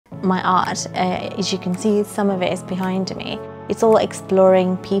My art, as you can see, some of it is behind me. It's all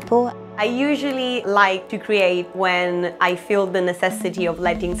exploring people. I usually like to create when I feel the necessity of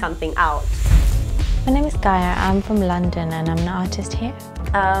letting something out. My name is Gaia, I'm from London and I'm an artist here.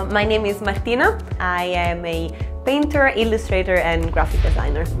 My name is Martina. I am a painter, illustrator and graphic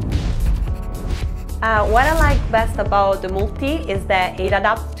designer. What I like best about the Multi is that it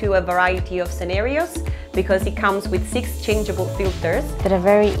adapts to a variety of scenarios because it comes with 6 changeable filters that are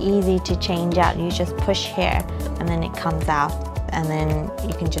very easy to change out. You just push here and then it comes out, and then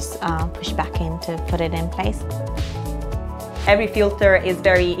you can just push back in to put it in place. Every filter is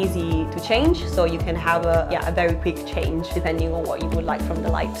very easy to change, so you can have a very quick change depending on what you would like from the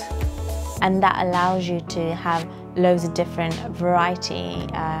light. And that allows you to have loads of different variety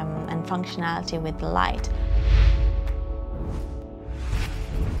and functionality with the light.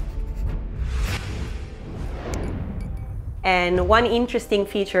 And one interesting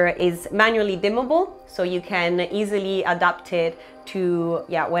feature is manually dimmable, so you can easily adapt it to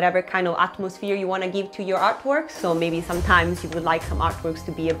whatever kind of atmosphere you want to give to your artwork. So maybe sometimes you would like some artworks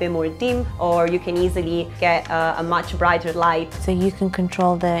to be a bit more dim, or you can easily get a much brighter light. So you can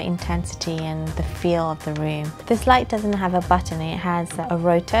control the intensity and the feel of the room. This light doesn't have a button, it has a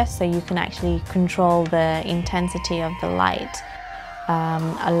rotor, so you can actually control the intensity of the light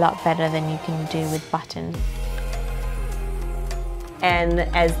a lot better than you can do with buttons. And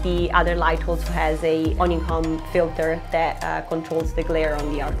as the other light also has a honeycomb filter that controls the glare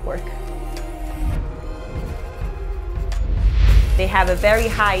on the artwork. They have a very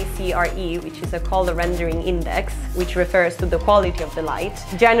high CRE, which is a color rendering index, which refers to the quality of the light.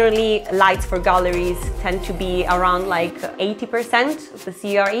 Generally, lights for galleries tend to be around like 80% of the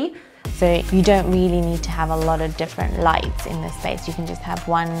CRE. So you don't really need to have a lot of different lights in the space. You can just have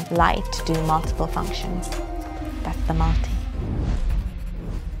one light to do multiple functions. That's the Multi.